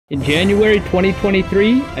In January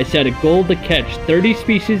 2023, I set a goal to catch 30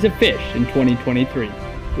 species of fish in 2023,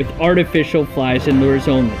 with artificial flies and lures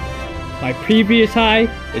only. My previous high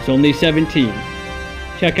is only 17.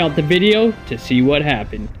 Check out the video to see what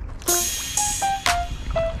happened.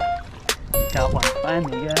 Got one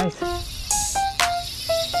finally, guys.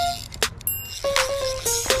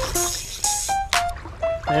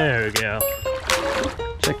 There we go.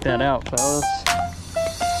 Check that out, fellas.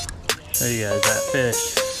 Show you guys that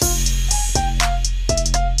fish.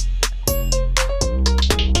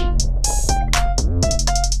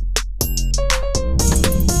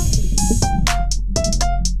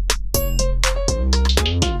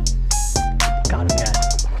 Got him, guys.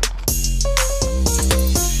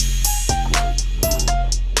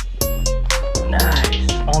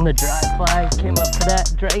 Nice. On the dry fly, came up for that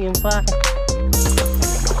dragonfly.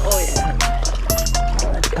 Oh yeah.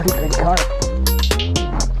 That's pretty good carp.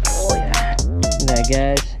 Oh yeah. Look at that,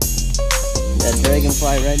 guys. That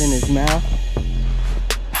dragonfly right in his mouth.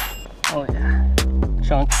 Oh yeah.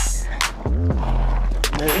 Chunk.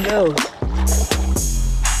 There he goes.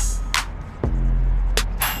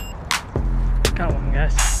 Got one,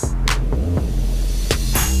 guys.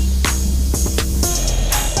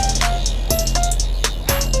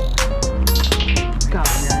 Got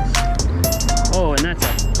one, guys. Oh, and that's a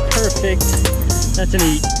perfect, that's an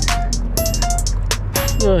eat.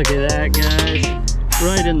 Look at that, guys.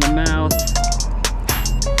 Right in the mouth.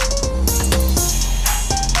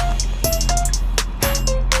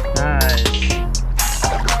 Nice.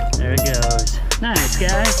 There it goes. Nice,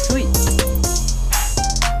 guys. Sweet.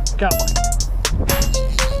 Got one.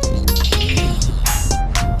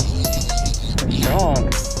 Strong.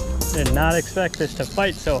 Did not expect this to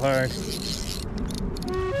fight so hard.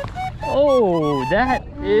 Oh, that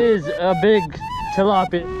is a big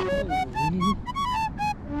tilapia.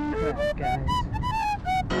 Holy crap, guys.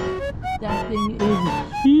 That thing is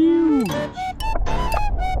huge.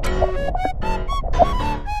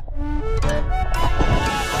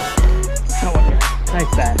 Oh, okay.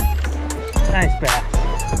 Nice bass. Nice bass.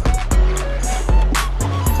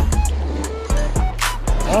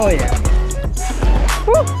 Oh, yeah.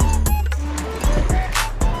 Woo!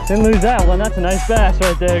 Didn't lose that one. That's a nice bass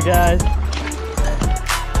right there, guys.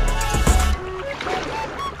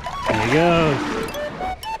 There he goes.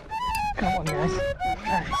 Come on, guys.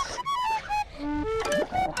 Nice.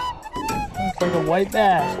 Looks like a white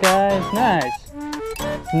bass, guys. Nice.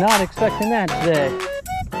 Not expecting that today.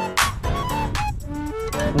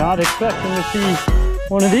 Not expecting to see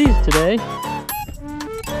one of these today.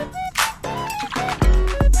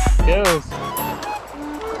 Goes.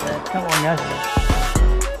 Come on, guys.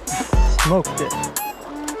 Smoked it.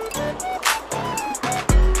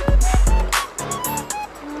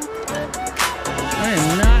 I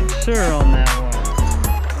am not sure on that one.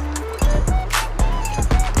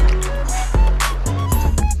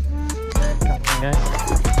 Got one, guys.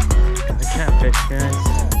 Got a catfish, guys.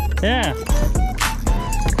 Yeah.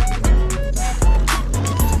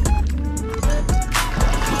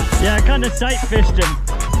 Yeah, I kind of sight fished him.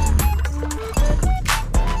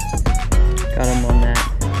 Got him on that.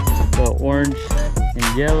 The orange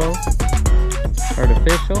and yellow,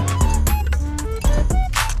 artificial.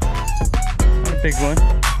 Not a big one,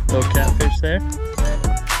 little catfish there.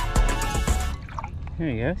 There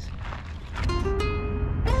he goes.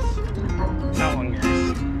 Got one,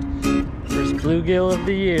 guys. First bluegill of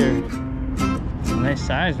the year. It's a nice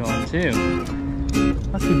sized one too.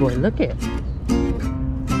 Lucky boy, look at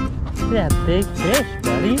that big fish,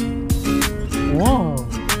 buddy. Whoa,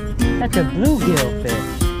 that's a bluegill fish.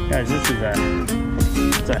 Guys, this is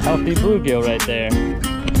it's a healthy bluegill right there.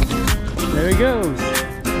 There he goes.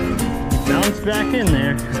 He bounced back in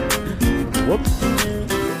there. Whoops.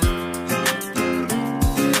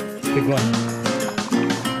 Big one.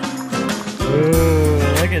 Ooh,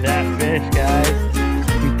 look at that fish, guys.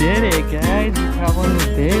 We did it, guys. We caught one of the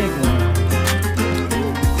big ones.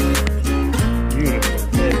 Beautiful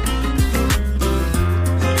fish.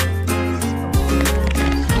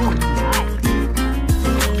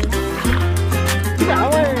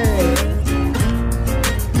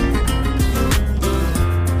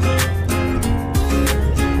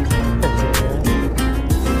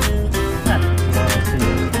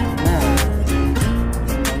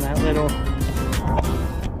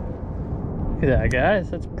 Look at that, guys.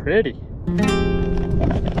 That's pretty.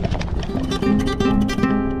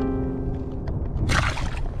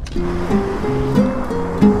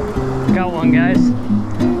 Got one, guys.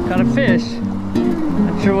 Got a fish.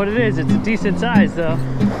 Not sure what it is. It's a decent size, though.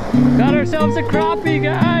 Got ourselves a crappie,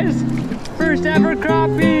 guys. First ever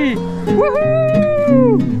crappie.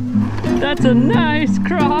 Woohoo! That's a nice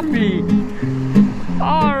crappie.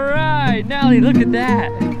 All right, Nelly, look at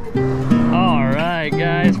that. All right,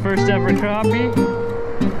 guys, first ever crappie.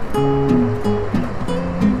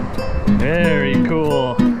 Very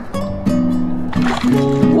cool.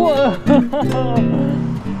 Whoa!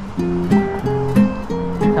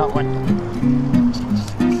 Got one.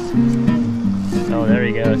 Oh, there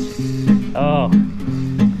he goes. Oh,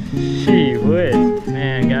 gee whiz.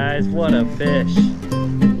 Man, guys, what a fish.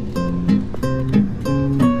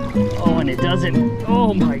 Oh, and it doesn't.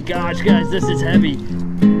 Oh my gosh, guys, this is heavy.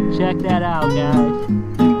 Check that out, guys.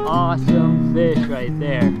 Awesome fish right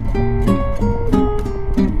there.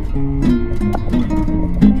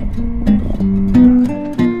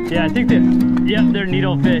 Yeah, I think yep, they're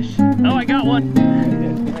needlefish. Oh, I got one.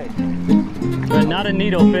 But not a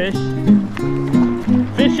needlefish.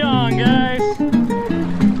 Fish on, guys.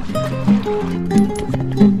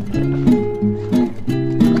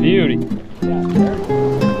 Beauty.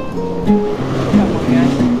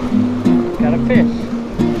 Got a fish.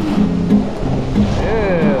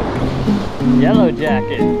 Ew. Yellow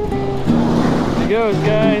jacket. There he goes,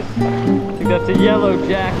 guys. I think that's a yellow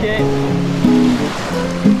jacket.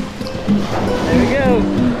 There we go.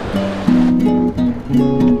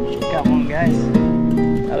 Got one, guys.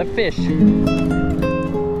 Got a fish.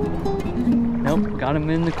 Nope, got him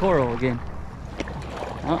in the coral again.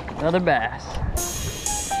 Oh, another bass.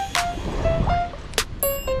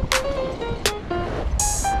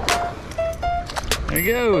 There he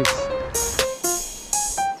goes.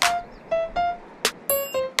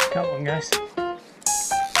 Got one, guys.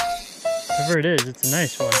 Whatever it is, it's a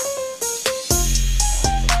nice one.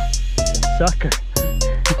 Sucker.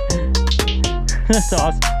 That's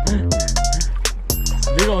awesome. It's a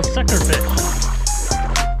big old sucker fish.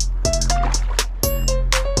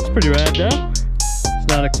 It's pretty rad though. Was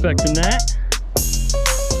not expecting that.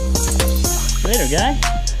 Later, guy.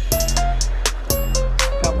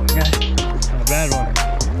 Got one, guys. Not a bad one.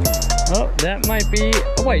 Oh, that might be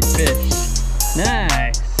a whitefish.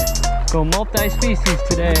 Nice. Go multi-species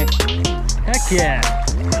today. Heck yeah.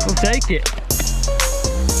 We'll take it.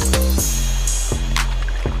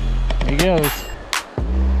 There he goes.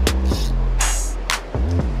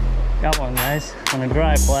 Got one, guys, on a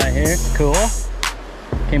dry fly here. Cool.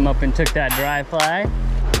 Came up and took that dry fly.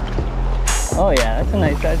 Oh yeah, that's a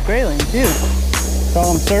nice sized grayling too.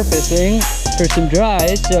 Saw him surfacing for some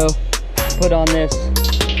dries, so put on this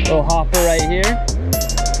little hopper right here.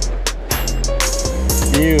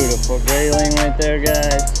 Beautiful grayling right there,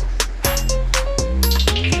 guys.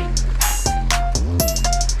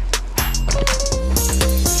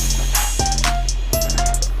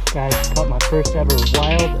 Guys, caught my first ever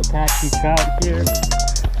wild Apache trout here.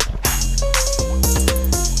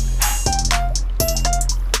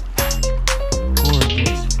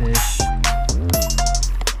 Gorgeous fish.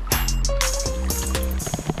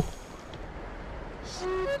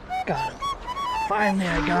 Got him. Finally,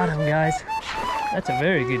 I got him, guys. That's a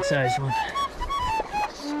very good sized one.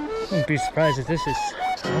 Wouldn't be surprised if this is,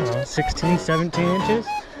 I don't know, 16, 17 inches.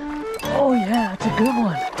 Oh yeah, that's a good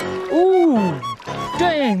one. Ooh!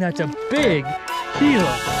 Dang, that's a big kilo.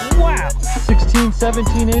 Wow, 16,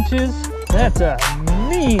 17 inches. That's a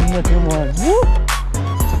mean looking one. Woo!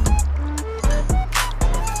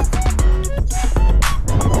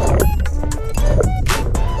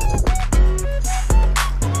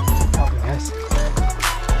 Oh, guys.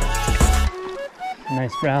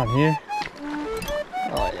 Nice brown here.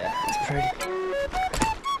 Oh yeah, it's pretty.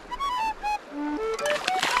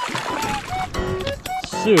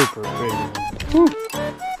 Super pretty. Woo.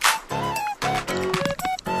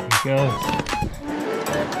 There he goes.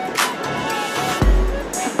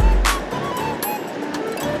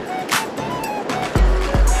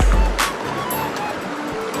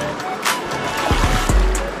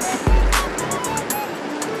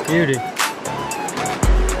 Beauty.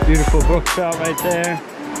 Beautiful brook trout right there.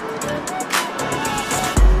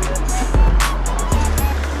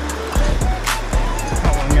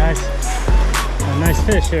 Got one, guys. A nice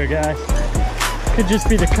fish here, guys. Could just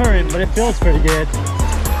be the current, but it feels pretty good.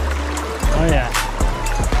 Oh yeah,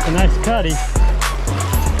 a nice cutty.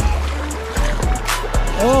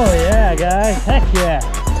 Oh yeah, guys, heck yeah.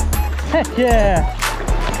 Heck yeah.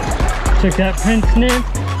 Check that prince nymph.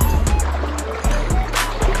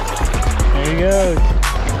 There he goes.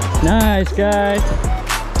 Nice, guys.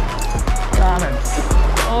 Got him.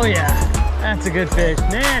 Oh yeah, that's a good fish.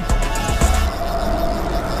 Nance.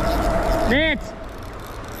 Nance.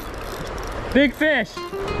 Big fish.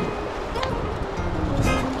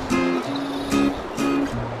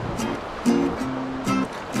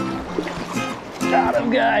 Got him,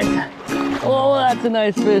 guys. Oh, that's a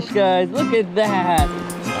nice fish, guys. Look at that.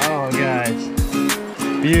 Oh, guys.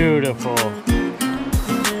 Beautiful.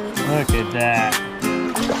 Look at that.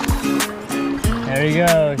 There he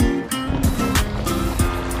goes.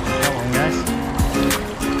 Got one, guys.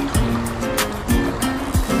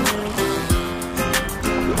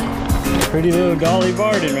 Pretty little golly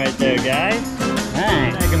varden right there, guys.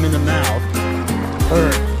 Nice. Snag him in the mouth.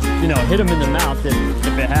 Or, you know, hit him in the mouth if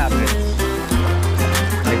it happens.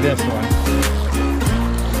 Like this one.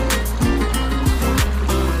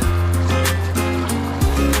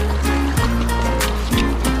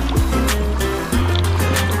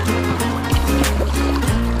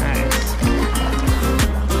 Nice.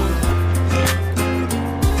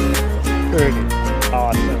 Pretty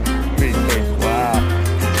awesome. Pretty fish. Wow.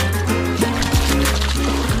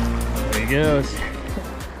 There he goes.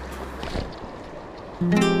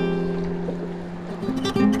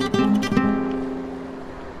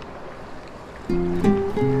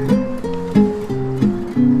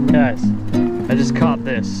 Guys, I just caught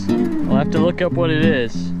this. I'll have to look up what it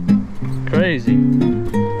is. Crazy.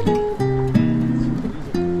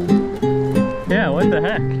 Yeah, what the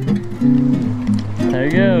heck? There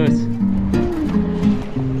he goes.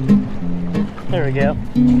 There we go.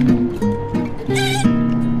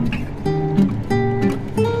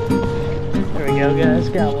 There we go, guys.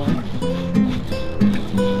 Got one.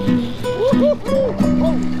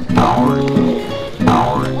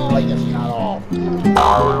 Oh, I just got off.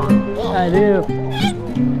 I do.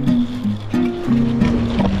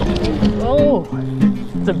 Oh,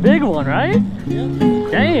 it's a big one, right? Yeah.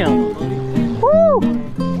 Damn. Woo!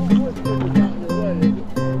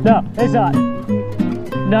 No, it's not.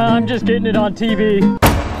 No, I'm just getting it on TV.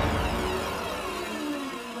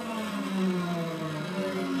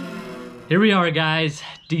 Here we are, guys.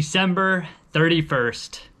 December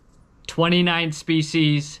 31st. 29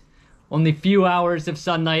 species. Only few hours of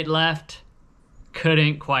sunlight left.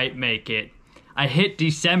 Couldn't quite make it. I hit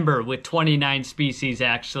December with 29 species,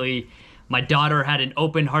 actually. My daughter had an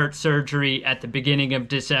open heart surgery at the beginning of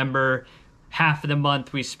December. Half of the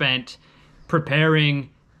month we spent preparing,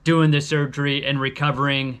 doing the surgery, and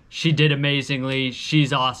recovering. She did amazingly.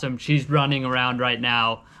 She's awesome. She's running around right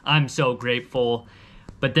now. I'm so grateful.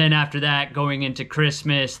 But then after that, going into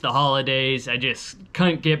Christmas, the holidays, I just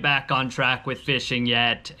couldn't get back on track with fishing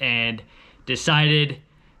yet and decided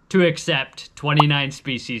to accept 29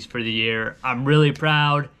 species for the year. I'm really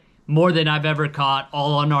proud. More than I've ever caught,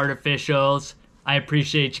 all on artificials. I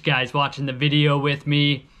appreciate you guys watching the video with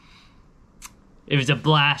me. It was a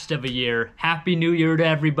blast of a year. Happy New Year to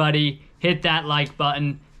everybody. Hit that like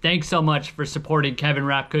button. Thanks so much for supporting Kevin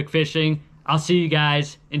Rapcook Fishing. I'll see you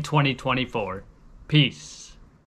guys in 2024. Peace.